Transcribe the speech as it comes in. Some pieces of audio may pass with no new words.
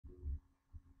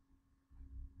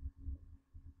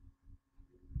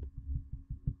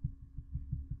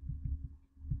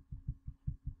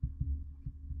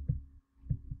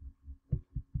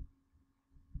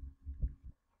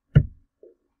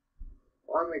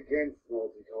I'm against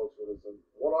multiculturalism.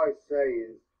 What I say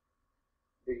is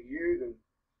the Juden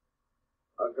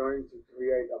are going to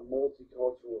create a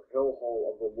multicultural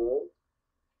hellhole of a world,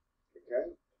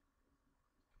 okay?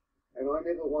 And I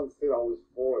never once said I was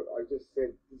for it. I just said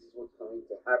this is what's going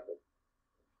to happen.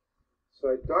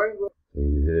 So don't... So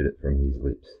you heard it from his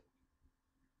lips.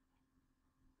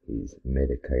 His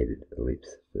medicated lips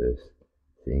first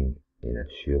thing in a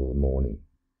chill morning.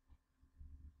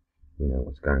 We know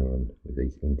what's going on with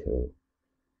these intel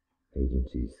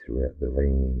agencies throughout the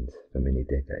lands for many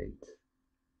decades.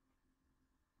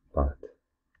 But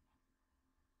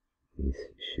this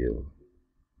shill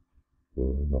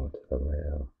will not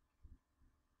allow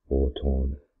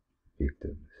war-torn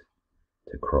victims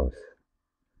to cross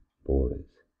borders,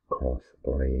 cross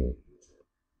lands.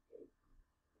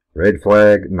 Red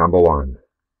flag number 1.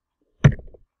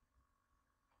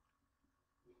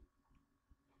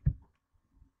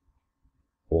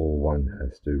 All one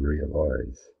has to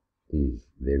realise is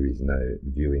there is no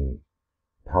viewing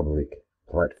public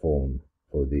platform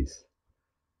for this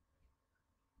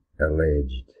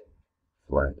alleged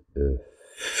flat earth.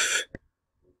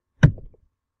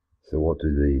 So what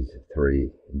do these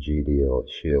 3 GDL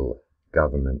shill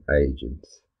government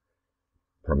agents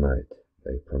promote?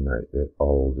 They promote the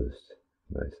oldest,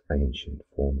 most ancient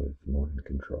form of mind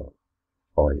control,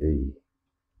 i.e.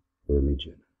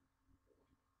 religion.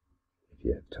 If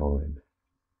you have time,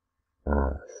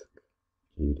 ask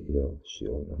GDL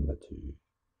shill number 2,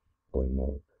 Boy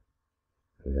Mob,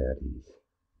 about his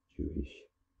Jewish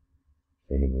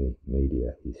family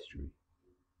media history.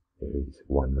 There is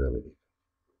one relative.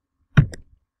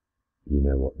 You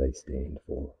know what they stand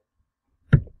for.